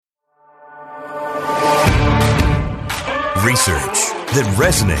Research that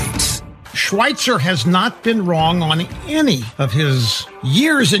resonates. Schweitzer has not been wrong on any of his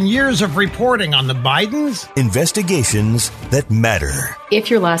years and years of reporting on the Bidens. Investigations that matter. If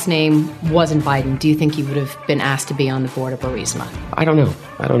your last name wasn't Biden, do you think you would have been asked to be on the board of Burisma? I don't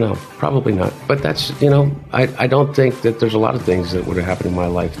know. Probably not. But that's, I don't think that there's a lot of things that would have happened in my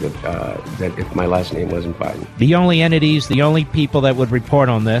life that if my last name wasn't Biden. The only entities, the only people that would report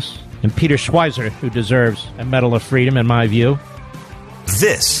on this, and Peter Schweitzer, who deserves a Medal of Freedom, in my view.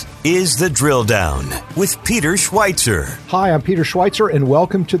 This is The Drill Down with Peter Schweitzer. Hi, I'm Peter Schweitzer, and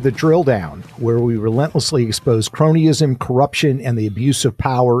welcome to The Drill Down, where we relentlessly expose cronyism, corruption, and the abuse of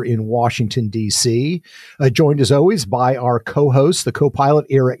power in Washington, D.C. Joined, as always, by our co-host, the co-pilot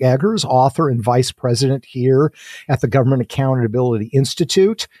Eric Eggers, author and vice president here at the Government Accountability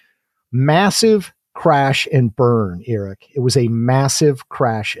Institute. Massive crash and burn, Eric. It was a massive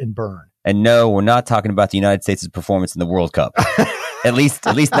crash and burn. And no, we're not talking about the United States' performance in the World Cup. At least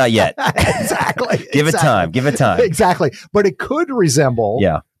not yet. Exactly. Give it time. Exactly. But it could resemble,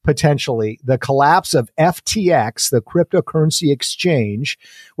 potentially, the collapse of FTX, the cryptocurrency exchange,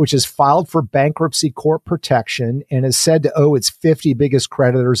 which has filed for bankruptcy court protection and is said to owe its 50 biggest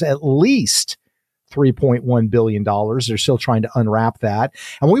creditors at least $3.1 billion. They're still trying to unwrap that.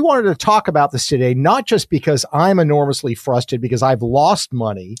 And we wanted to talk about this today, not just because I'm enormously frustrated because I've lost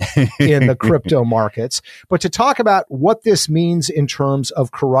money in the crypto markets, but to talk about what this means in terms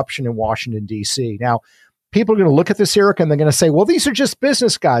of corruption in Washington, D.C. Now, people are going to look at this, Eric, and they're going to say, well, these are just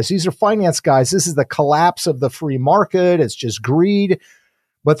business guys. These are finance guys. This is the collapse of the free market. It's just greed.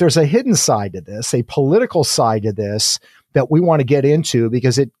 But there's a hidden side to this, a political side to this, that we want to get into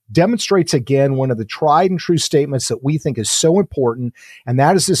because it demonstrates again one of the tried and true statements that we think is so important. And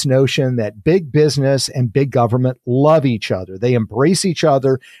that is this notion that big business and big government love each other. They embrace each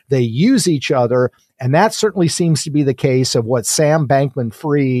other. They use each other. And that certainly seems to be the case of what Sam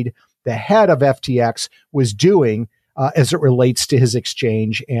Bankman-Fried, the head of FTX, was doing as it relates to his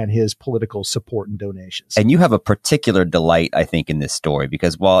exchange and his political support and donations. And you have a particular delight, I think, in this story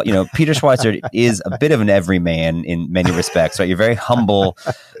because while, Peter Schweitzer is a bit of an everyman in many respects, right? You're very humble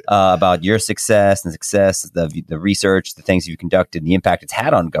about your success, the research, the things you've conducted, and the impact it's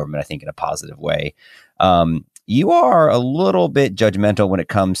had on government, I think, in a positive way. You are a little bit judgmental when it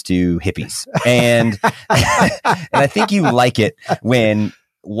comes to hippies. And, and I think you like it when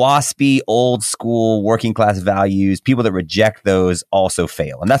waspy, old school, working class values, people that reject those also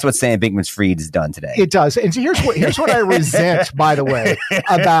fail. And that's what Sam Bankman-Fried has done today. It does. And so here's what I resent, by the way,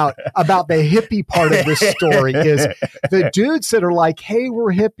 about the hippie part of this story is the dudes that are like, hey,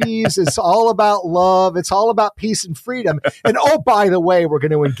 we're hippies. It's all about love. It's all about peace and freedom. And oh, by the way, we're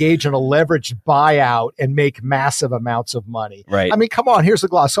going to engage in a leveraged buyout and make massive amounts of money. Right. I mean, come on, here's the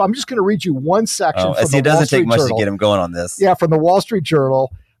gloss. So I'm just going to read you one section from the it doesn't Wall Street take much Journal. to get him going on this. Yeah, from the Wall Street Journal.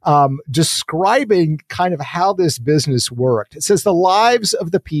 Describing kind of how this business worked. It says the lives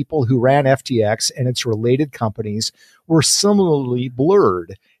of the people who ran FTX and its related companies were similarly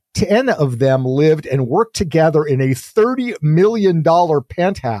blurred. 10 of them lived and worked together in a $30 million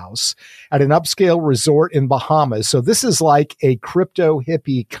penthouse at an upscale resort in Bahamas. So this is like a crypto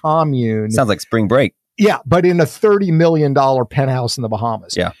hippie commune. Sounds like spring break. Yeah, but in a $30 million penthouse in the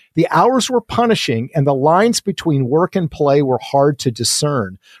Bahamas. Yeah. The hours were punishing and the lines between work and play were hard to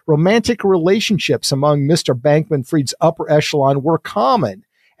discern. Romantic relationships among Mr. Bankman-Fried's upper echelon were common,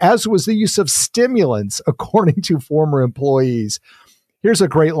 as was the use of stimulants, according to former employees. Here's a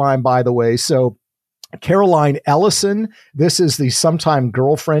great line, by the way. So Caroline Ellison, this is the sometime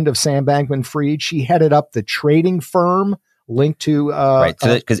girlfriend of Sam Bankman-Fried. She headed up the trading firm linked to right,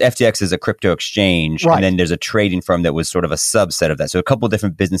 so because FTX is a crypto exchange, right. And then there's a trading firm that was sort of a subset of that. So a couple of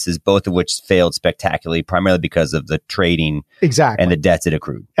different businesses, both of which failed spectacularly, primarily because of the trading and the debts it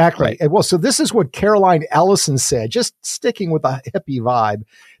accrued. Exactly. Right. Well, so this is what Caroline Ellison said, just sticking with a hippie vibe.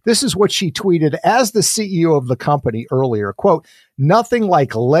 This is what she tweeted as the CEO of the company earlier, quote, nothing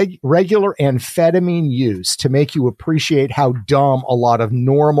like regular amphetamine use to make you appreciate how dumb a lot of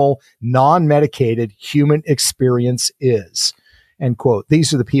normal, non-medicated human experience is. End quote.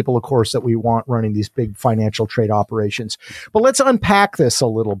 These are the people, of course, that we want running these big financial trade operations. But let's unpack this a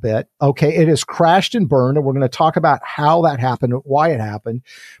little bit. Okay, it has crashed and burned, and we're going to talk about how that happened and why it happened.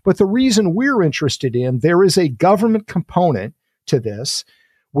 But the reason we're interested in, there is a government component to this.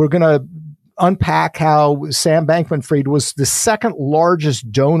 We're going to unpack how Sam Bankman-Fried was the second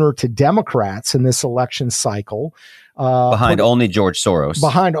largest donor to Democrats in this election cycle. Behind only George Soros.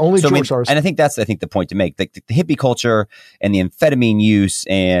 Soros. And I think that's the point to make. The hippie culture and the amphetamine use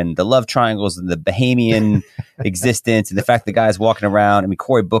and the love triangles and the Bahamian existence and the fact the guy's walking around. I mean,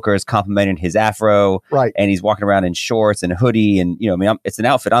 Cory Booker is complimenting his afro. Right. And he's walking around in shorts and a hoodie. And, it's an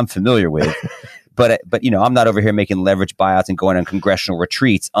outfit I'm familiar with. But I'm not over here making leverage buyouts and going on congressional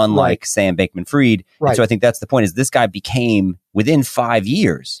retreats, unlike Sam Bankman-Fried. Right. And so I think that's the point, is this guy became, within 5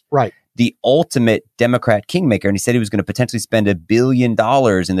 years, the ultimate Democrat kingmaker. And he said he was going to potentially spend $1 billion in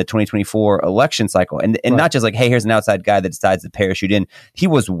the 2024 election cycle. And not just like, hey, here's an outside guy that decides to parachute in. He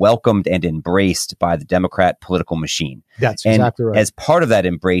was welcomed and embraced by the Democrat political machine. That's exactly right. As part of that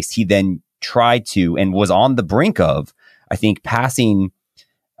embrace, he then tried to, and was on the brink of, I think, passing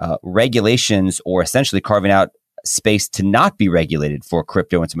regulations or essentially carving out space to not be regulated for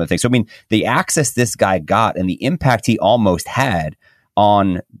crypto and some other things. So, I mean, the access this guy got and the impact he almost had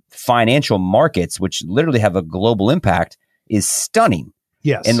on financial markets, which literally have a global impact, is stunning.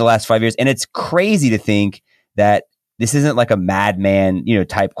 Yes. In the last 5 years. And it's crazy to think that this isn't like a madman,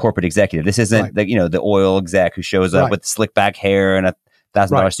 type corporate executive. This isn't the oil exec who shows up with slick back hair and a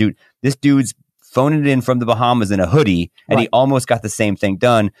 $1,000 suit. This dude's phoning it in from the Bahamas in a hoodie, and he almost got the same thing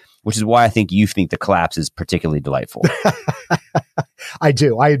done, which is why I think you think the collapse is particularly delightful. I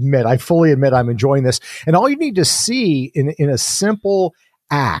do. I fully admit I'm enjoying this. And all you need to see in a simple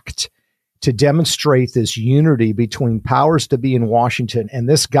act to demonstrate this unity between powers to be in Washington and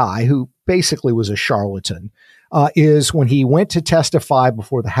this guy who basically was a charlatan is when he went to testify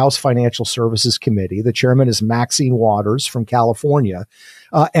before the House Financial Services Committee. The chairman is Maxine Waters from California.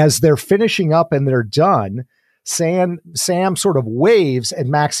 As they're finishing up and they're done, Sam sort of waves at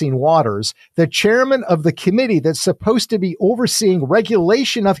Maxine Waters, the chairman of the committee that's supposed to be overseeing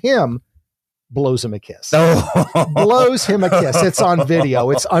regulation of him, blows him a kiss. Blows him a kiss. It's on video.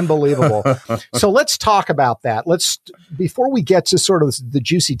 It's unbelievable. So let's talk about that. Before we get to sort of the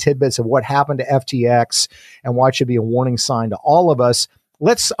juicy tidbits of what happened to FTX and why it should be a warning sign to all of us,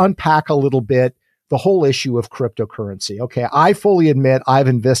 let's unpack a little bit the whole issue of cryptocurrency. Okay, I fully admit I've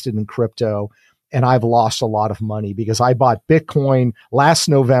invested in crypto and I've lost a lot of money because I bought Bitcoin last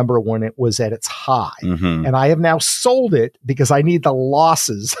November when it was at its high. Mm-hmm. And I have now sold it because I need the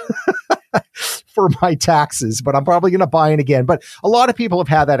losses for my taxes, but I'm probably going to buy it again. But a lot of people have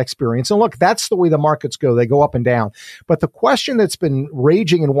had that experience. And look, that's the way the markets go. They go up and down. But the question that's been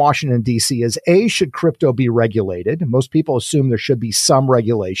raging in Washington, D.C. is A, should crypto be regulated? Most people assume there should be some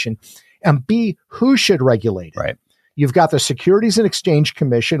regulation. And B, who should regulate it? Right. You've got the Securities and Exchange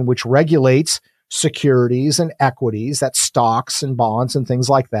Commission, which regulates securities and equities, that's stocks and bonds and things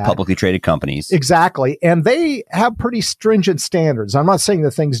like that. Publicly traded companies. Exactly. And they have pretty stringent standards. I'm not saying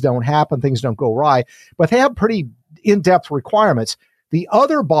that things don't happen, things don't go right, but they have pretty in-depth requirements. The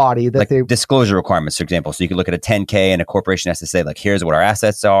other body that like disclosure requirements, for example. So you can look at a 10K and a corporation has to say, like, here's what our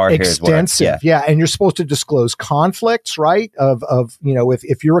assets are. Extensive. Here's what And you're supposed to disclose conflicts, right? Of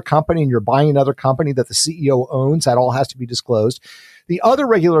if you're a company and you're buying another company that the CEO owns, that all has to be disclosed. The other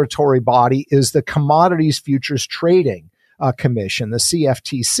regulatory body is the Commodities Futures Trading Commission, the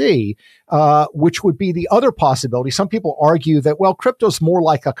CFTC, which would be the other possibility. Some people argue that, well, crypto's more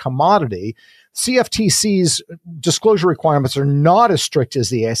like a commodity. CFTC's disclosure requirements are not as strict as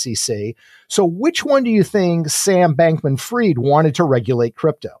the SEC. So which one do you think Sam Bankman-Fried wanted to regulate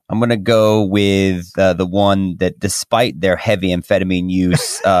crypto? I'm going to go with the one that, despite their heavy amphetamine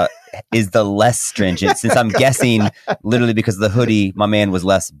use, is the less stringent, since I'm guessing literally because of the hoodie, my man was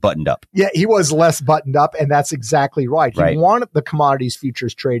less buttoned up. Yeah, he was less buttoned up, and that's exactly right. He wanted the Commodities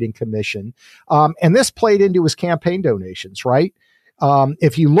Futures Trading Commission, and this played into his campaign donations, right?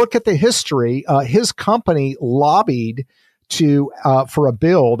 If you look at the history, his company lobbied for a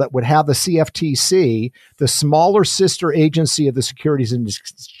bill that would have the CFTC, the smaller sister agency of the Securities and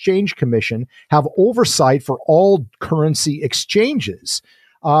Exchange Commission, have oversight for all currency exchanges.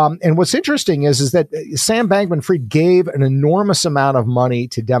 And what's interesting is that Sam Bankman-Fried gave an enormous amount of money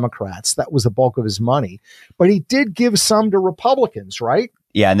to Democrats. That was the bulk of his money. But he did give some to Republicans, right?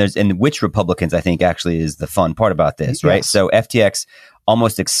 Yeah, and which Republicans, I think, actually is the fun part about this, right? Yes. So FTX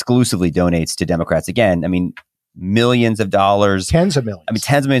almost exclusively donates to Democrats. Again, I mean, millions of dollars. Tens of millions. I mean,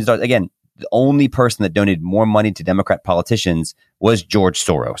 tens of millions of dollars. Again, the only person that donated more money to Democrat politicians was George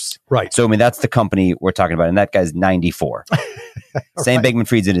Soros. Right. So, I mean, that's the company we're talking about. And that guy's 94. Sam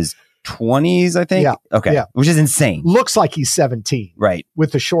Bankman-Fried's in his 20s, I think. Yeah. Okay. Yeah. Which is insane. Looks like he's 17. Right.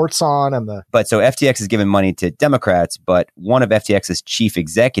 With the shorts on and the... But so FTX is giving money to Democrats, but one of FTX's chief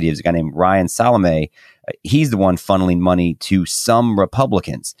executives, a guy named Ryan Salome, he's the one funneling money to some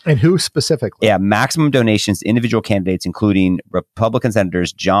Republicans. And who specifically? Yeah, maximum donations to individual candidates, including Republican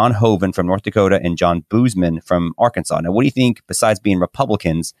Senators John Hoeven from North Dakota and John Boozman from Arkansas. Now, what do you think, besides being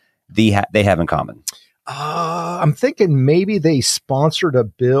Republicans, they have in common? I'm thinking maybe they sponsored a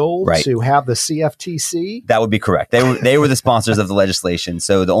bill to have the CFTC. That would be correct. They were the sponsors of the legislation.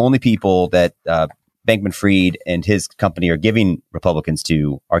 So the only people that Bankman-Fried and his company are giving Republicans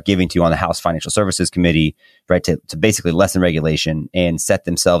are giving to on the House Financial Services Committee, right, to basically lessen regulation and set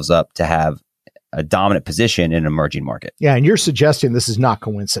themselves up to have a dominant position in an emerging market. Yeah, and you're suggesting this is not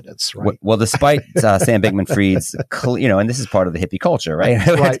coincidence, right? Well, despite Sam Bankman-Fried's, and this is part of the hippie culture, right?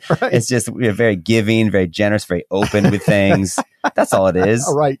 Right. It's just very giving, very generous, very open with things. That's all it is.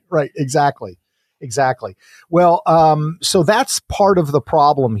 Right. Exactly. Well, so that's part of the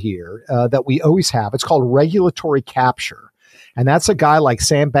problem here that we always have. It's called regulatory capture. And that's a guy like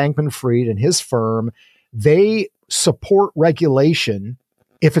Sam Bankman-Fried and his firm. They support regulation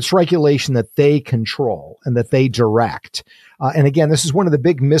if it's regulation that they control and that they direct. And again, this is one of the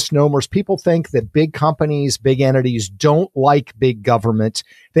big misnomers. People think that big companies, big entities don't like big government.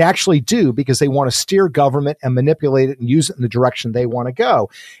 They actually do, because they want to steer government and manipulate it and use it in the direction they want to go.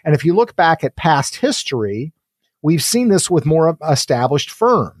 And if you look back at past history, we've seen this with more established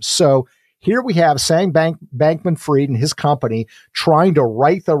firms. So here we have Sam Bankman-Fried and his company trying to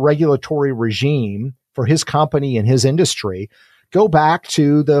write the regulatory regime for his company and his industry. Go back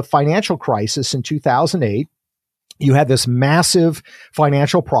to the financial crisis in 2008. You had this massive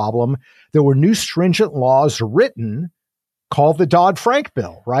financial problem. There were new stringent laws written called the Dodd-Frank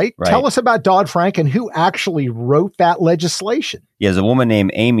bill, right? Tell us about Dodd-Frank and who actually wrote that legislation. Yeah, there's a woman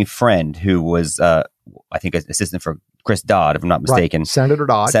named Amy Friend who was, I think, an assistant for Chris Dodd, if I'm not mistaken. Right. Senator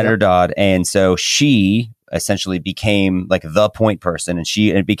Dodd. Dodd. And so she essentially became like the point person, and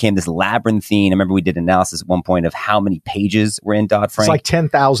it became this labyrinthine. I remember we did analysis at one point of how many pages were in Dodd-Frank. It's like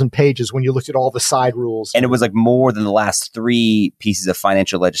 10,000 pages when you looked at all the side rules. And it was like more than the last 3 pieces of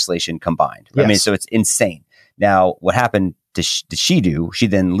financial legislation combined. Yes. I mean, so it's insane. Now, what happened did she do? She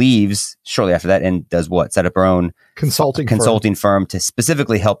then leaves shortly after that and does what? Set up her own consulting firm to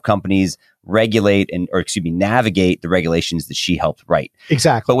specifically help companies regulate navigate the regulations that she helped write.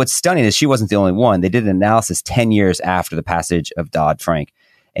 Exactly. But what's stunning is she wasn't the only one. They did an analysis 10 years after the passage of Dodd-Frank.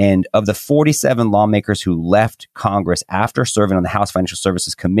 And of the 47 lawmakers who left Congress after serving on the House Financial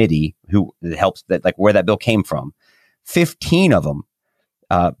Services Committee, where that bill came from, 15 of them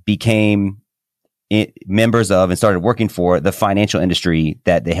became members of and started working for the financial industry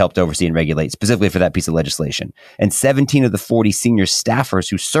that they helped oversee and regulate, specifically for that piece of legislation. And 17 of the 40 senior staffers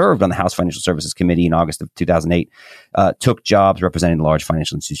who served on the House Financial Services Committee in August of 2008 took jobs representing large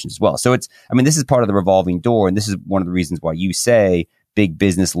financial institutions as well. So this is part of the revolving door. And this is one of the reasons why you say big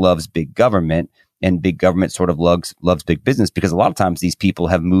business loves big government and big government sort of loves big business, because a lot of times these people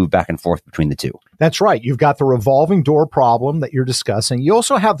have moved back and forth between the two. That's right. You've got the revolving door problem that you're discussing. You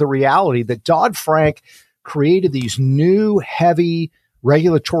also have the reality that Dodd-Frank created these new heavy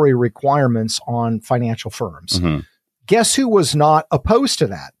regulatory requirements on financial firms. Mm-hmm. Guess who was not opposed to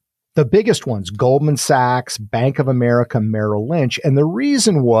that? The biggest ones, Goldman Sachs, Bank of America, Merrill Lynch. And the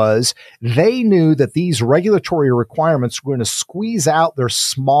reason was they knew that these regulatory requirements were going to squeeze out their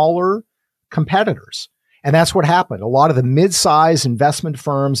smaller competitors. And that's what happened. A lot of the mid-size investment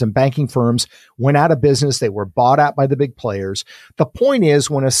firms and banking firms went out of business. They were bought out by the big players. The point is,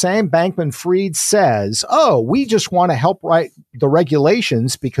 when a Sam Bankman-Fried says, we just want to help write the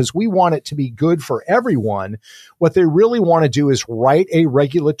regulations because we want it to be good for everyone, what they really want to do is write a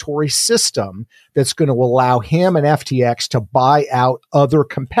regulatory system that's going to allow him and FTX to buy out other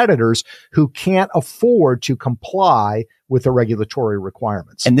competitors who can't afford to comply with the regulatory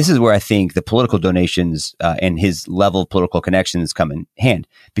requirements. And this is where I think the political donations and his level of political connections come in hand,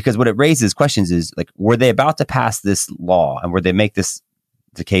 because what it raises questions is, like, were they about to pass this law and were they make this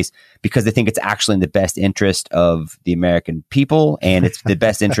the case because they think it's actually in the best interest of the American people and it's the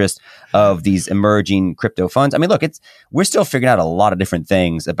best interest of these emerging crypto funds? I mean, look, we're still figuring out a lot of different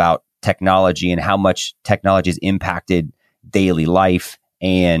things about technology and how much technology has impacted daily life.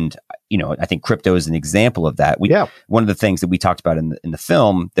 And, I think crypto is an example of that. One of the things that we talked about in the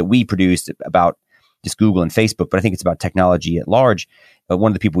film that we produced about just Google and Facebook, but I think it's about technology at large.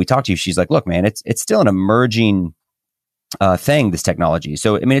 One of the people we talked to, she's like, look, man, it's still an emerging thing, this technology.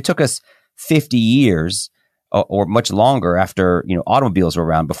 So, it took us 50 years or much longer after, automobiles were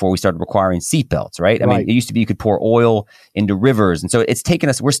around before we started requiring seatbelts, right? I mean, it used to be you could pour oil into rivers. And so it's taken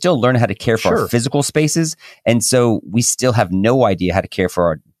us, we're still learning how to care for our physical spaces. And so we still have no idea how to care for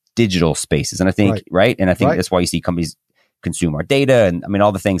our digital spaces. And I think, right? And I think that's why you see companies consume our data and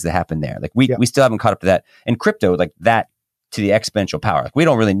all the things that happen there. Like we still haven't caught up to that. And crypto, like that, to the exponential power. Like we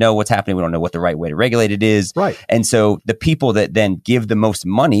don't really know what's happening. We don't know what the right way to regulate it is. Right. And so the people that then give the most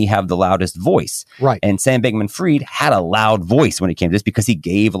money have the loudest voice. Right. And Sam Bankman-Fried had a loud voice when it came to this because he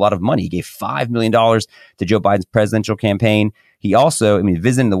gave a lot of money. He gave $5 million to Joe Biden's presidential campaign. He also,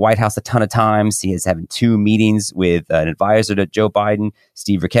 visited the White House a ton of times. He is having 2 meetings with an advisor to Joe Biden,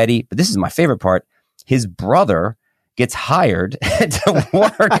 Steve Ricchetti. But this is my favorite part. His brother gets hired to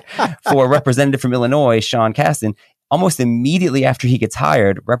work for a representative from Illinois, Sean Casten. Almost immediately after he gets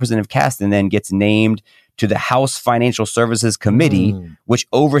hired, Representative Casten then gets named to the House Financial Services Committee, which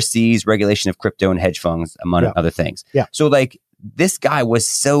oversees regulation of crypto and hedge funds, among other things. Yeah. So like this guy was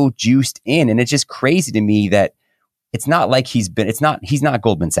so juiced in, and it's just crazy to me that it's not like he's not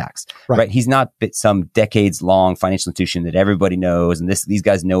Goldman Sachs, right? He's not some decades long financial institution that everybody knows, and these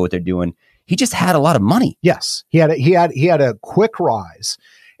guys know what they're doing. He just had a lot of money. Yes. He had a quick rise.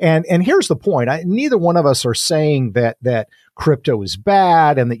 And here's the point. Neither one of us are saying that crypto is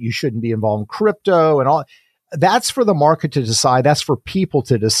bad and that you shouldn't be involved in crypto and all. That's for the market to decide. That's for people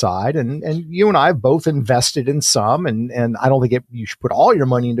to decide. And you and I have both invested in some. And I don't think you should put all your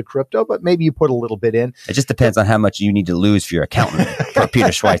money into crypto, but maybe you put a little bit in. It just depends on how much you need to lose for your accountant, for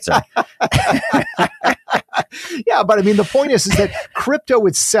Peter Schweitzer. Yeah, but the point is that crypto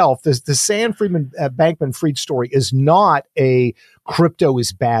itself, the Sam Bankman-Fried story is not a crypto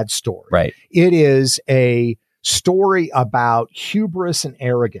is bad story. Right. It is a story about hubris and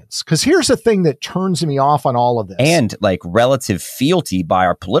arrogance. Because here's the thing that turns me off on all of this. And like relative fealty by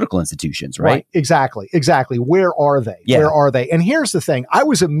our political institutions, right? Exactly. Where are they? Yeah. Where are they? And here's the thing.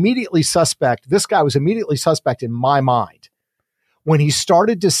 This guy was immediately suspect in my mind when he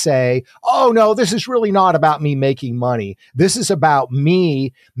started to say, oh, no, this is really not about me making money. This is about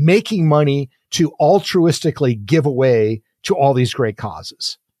me making money to altruistically give away to all these great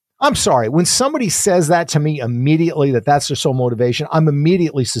causes. I'm sorry. When somebody says that to me immediately, that's their sole motivation, I'm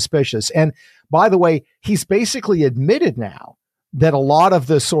immediately suspicious. And by the way, he's basically admitted now that a lot of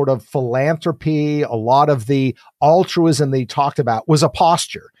the sort of philanthropy, a lot of the altruism they talked about was a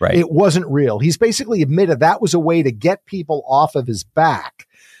posture. Right. It wasn't real. He's basically admitted that was a way to get people off of his back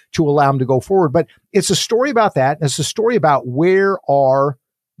to allow him to go forward. But it's a story about that. And it's a story about where are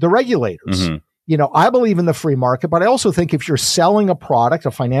the regulators. Mm-hmm. I believe in the free market, but I also think if you're selling a product,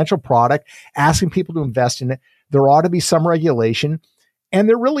 a financial product, asking people to invest in it, there ought to be some regulation. And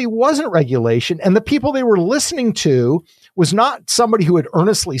there really wasn't regulation. And the people they were listening to was not somebody who had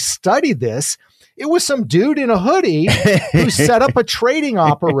earnestly studied this. It was some dude in a hoodie who set up a trading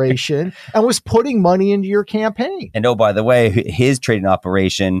operation and was putting money into your campaign. And oh, by the way, his trading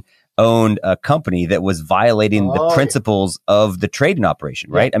operation owned a company that was violating the principles of the trading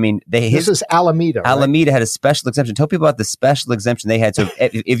operation, right? Yeah. This is Alameda. Alameda had a special exemption. Tell people about the special exemption they had. So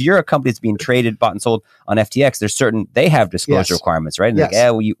if you're a company that's being traded, bought and sold on FTX, they have disclosure requirements, right?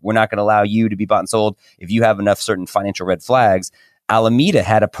 And we're not going to allow you to be bought and sold if you have enough certain financial red flags. Alameda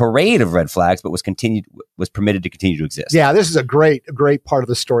had a parade of red flags, but was permitted to continue to exist. Yeah, this is a great part of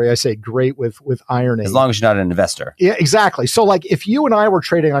the story. I say great with irony. As long as you're not an investor. Yeah, exactly. So like if you and I were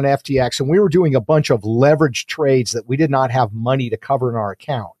trading on FTX and we were doing a bunch of leveraged trades that we did not have money to cover in our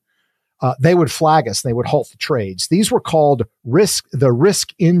account, they would flag us and they would halt the trades. These were called the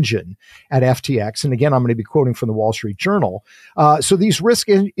risk engine at FTX. And again, I'm going to be quoting from the Wall Street Journal. So these risk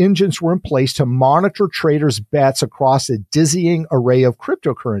engines were in place to monitor traders' bets across a dizzying array of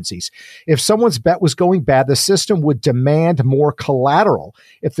cryptocurrencies. If someone's bet was going bad, the system would demand more collateral.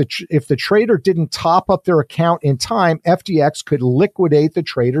 If the trader didn't top up their account in time, FTX could liquidate the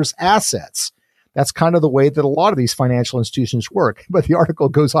trader's assets. That's kind of the way that a lot of these financial institutions work. But the article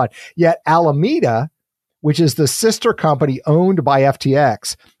goes on. Yet Alameda, which is the sister company owned by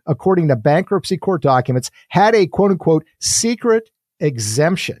FTX, according to bankruptcy court documents, had a quote unquote secret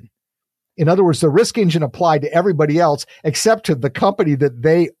exemption. In other words, the risk engine applied to everybody else except to the company that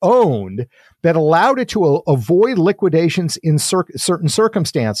they owned that allowed it to avoid liquidations in certain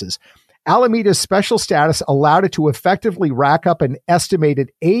circumstances. Alameda's special status allowed it to effectively rack up an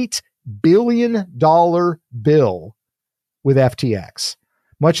estimated $8 billion bill with FTX.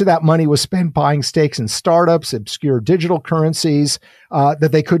 Much of that money was spent buying stakes in startups, obscure digital currencies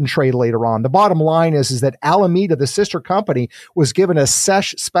that they couldn't trade later on. The bottom line is that Alameda, the sister company, was given a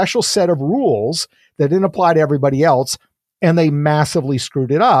special set of rules that didn't apply to everybody else. and they massively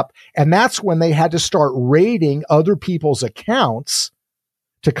screwed it up. And that's when they had to start raiding other people's accounts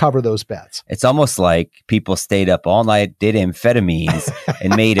to cover those bets. It's almost like people stayed up all night, did amphetamines,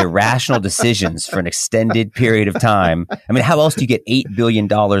 and made irrational decisions for an extended period of time. I mean, how else do you get $8 billion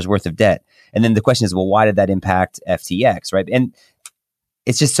worth of debt? And then the question is, well, why did that impact FTX, right? And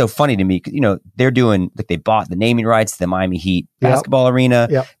it's just so funny to me, they're doing, like, they bought the naming rights to the Miami Heat basketball arena.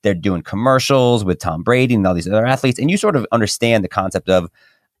 Yep. They're doing commercials with Tom Brady and all these other athletes. And you sort of understand the concept of,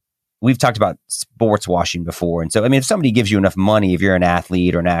 we've talked about sports washing before. And so, I mean, if somebody gives you enough money, if you're an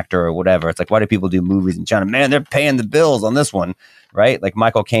athlete or an actor or whatever, it's like, why do people do movies in China? Man, they're paying the bills on this one, right? Like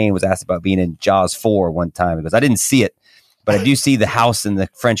Michael Caine was asked about being in Jaws 4 one time. He goes, I didn't see it, but I do see the house in the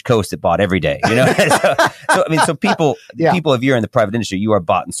French coast it bought every day, so people, if you're in the private industry, you are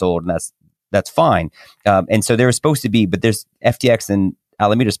bought and sold, and that's fine. And so they're supposed to be, but there's FTX and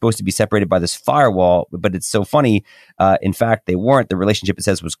Alameda are supposed to be separated by this firewall, but it's so funny. In fact, they weren't. The relationship, it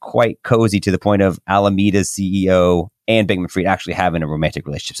says, was quite cozy to the point of Alameda's CEO and Bankman-Fried actually having a romantic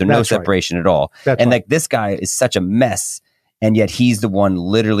relationship. So no separation at all. Like, this guy is such a mess, and yet he's the one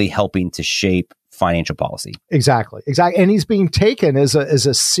literally helping to shape financial policy. Exactly. And he's being taken as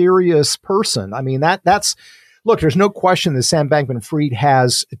a serious person. I mean, that's look, there's no question that Sam Bankman-Fried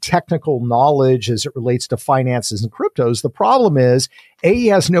has technical knowledge as it relates to finances and cryptos. The problem is, he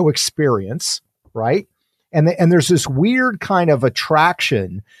has no experience, right? And there's this weird kind of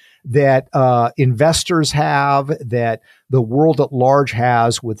attraction that investors have, that the world at large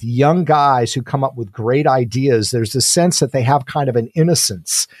has, with young guys who come up with great ideas. There's a sense that they have kind of an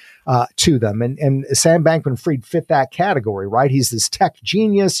innocence to them. And Sam Bankman-Fried fit that category, right? He's this tech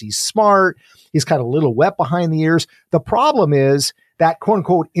genius. He's smart. He's kind of a little wet behind the ears. The problem is that quote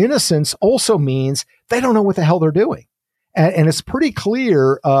unquote innocence also means they don't know what the hell they're doing. And it's pretty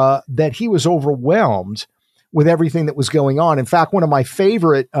clear that he was overwhelmed with everything that was going on. In fact, one of my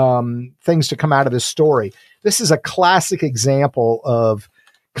favorite things to come out of this story, this is a classic example of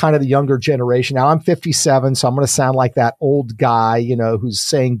kind of the younger generation. Now, I'm 57, so I'm going to sound like that old guy, who's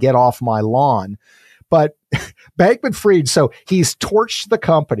saying, get off my lawn. But Bankman-Fried, so he's torched the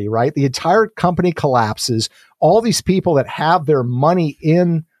company, right? The entire company collapses. All these people that have their money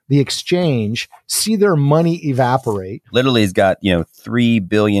in the exchange see their money evaporate. Literally, he's got, $3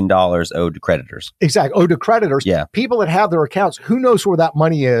 billion owed to creditors. Exactly. Owed to creditors. Yeah. People that have their accounts, who knows where that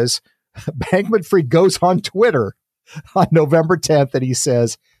money is? Bankman-Fried goes on Twitter on November 10th and he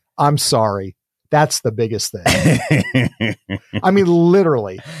says, I'm sorry. That's the biggest thing. I mean,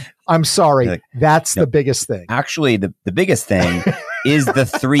 literally, I'm sorry. That's the biggest thing. Actually, the biggest thing is the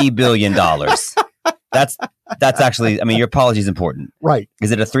 $3 billion. That's actually, I mean, your apology is important. Right.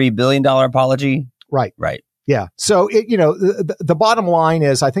 Is it a $3 billion apology? Right. Right. Yeah. So, the bottom line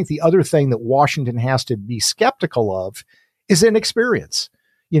is, I think the other thing that Washington has to be skeptical of is inexperience.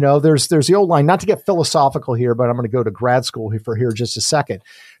 There's the old line, not to get philosophical here, but I'm going to go to grad school here just a second.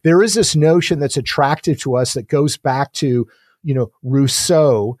 There is this notion that's attractive to us that goes back to,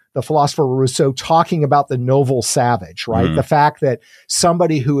 Rousseau, the philosopher Rousseau, talking about the noble savage, right? Mm-hmm. The fact that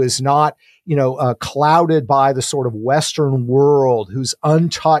somebody who is not, clouded by the sort of Western world, who's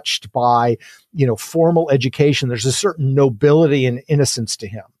untouched by, formal education, there's a certain nobility and innocence to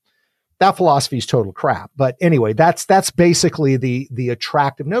him. That philosophy is total crap. But anyway, that's basically the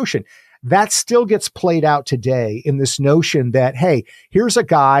attractive notion. That still gets played out today in this notion that, hey, here's a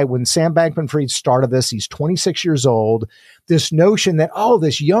guy, when Sam Bankman-Fried started this, he's 26 years old. This notion that,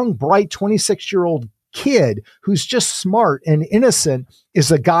 this young, bright 26-year-old kid who's just smart and innocent is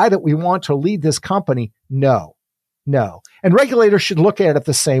the guy that we want to lead this company. No. And regulators should look at it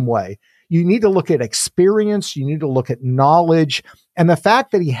the same way. You need to look at experience. You need to look at knowledge. And the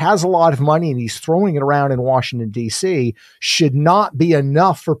fact that he has a lot of money and he's throwing it around in Washington, D.C. should not be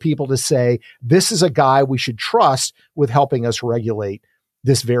enough for people to say, this is a guy we should trust with helping us regulate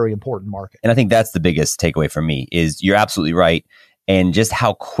this very important market. And I think that's the biggest takeaway for me is you're absolutely right. And just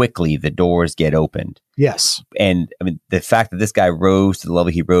how quickly the doors get opened. Yes. And I mean, the fact that this guy rose to the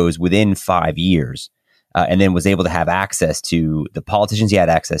level he rose within 5 years, and then was able to have access to the politicians he had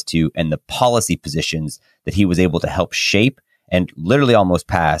access to and the policy positions that he was able to help shape and literally almost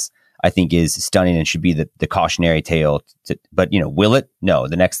pass, I think is stunning and should be the cautionary tale. But, will it? No,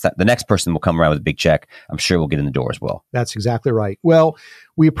 the next person will come around with a big check. I'm sure we'll get in the door as well. That's exactly right. Well,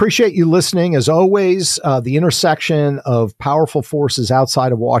 we appreciate you listening. As always, the intersection of powerful forces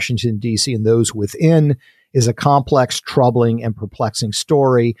outside of Washington, D.C. and those within is a complex, troubling, and perplexing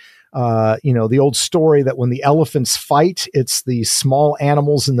story. The old story that when the elephants fight, it's the small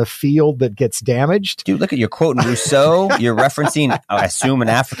animals in the field that gets damaged. Dude, look at your quote in Rousseau. You're referencing, I assume, an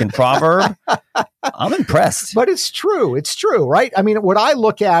African proverb. I'm impressed. But it's true. It's true, right? I mean, what I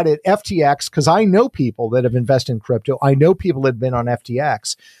look at FTX, because I know people that have invested in crypto. I know people that have been on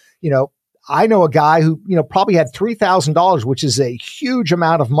FTX. I know a guy who, probably had $3,000, which is a huge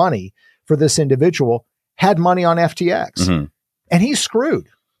amount of money for this individual, had money on FTX. Mm-hmm. And he's screwed.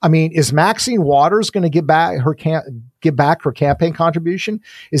 I mean, is Maxine Waters going to give back her campaign contribution?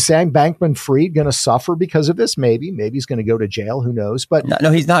 Is Sam Bankman-Fried going to suffer because of this? Maybe he's going to go to jail. Who knows? But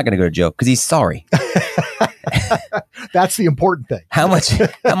no, he's not going to go to jail because he's sorry. That's the important thing. How much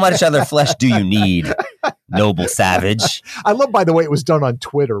other flesh do you need, noble savage? I love, by the way, it was done on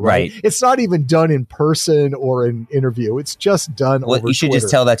Twitter, right? It's not even done in person or in interview. It's just done over you should Twitter.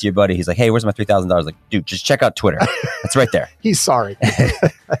 Just tell that to your buddy. He's like, hey, where's my $3,000? Like, dude, just check out Twitter. It's right there. He's sorry.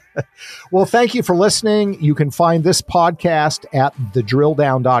 Well, thank you for listening. You can find this podcast at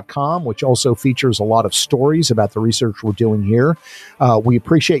thedrilldown.com, which also features a lot of stories about the research we're doing here. We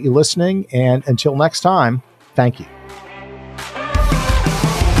appreciate you listening. And until next time, thank you.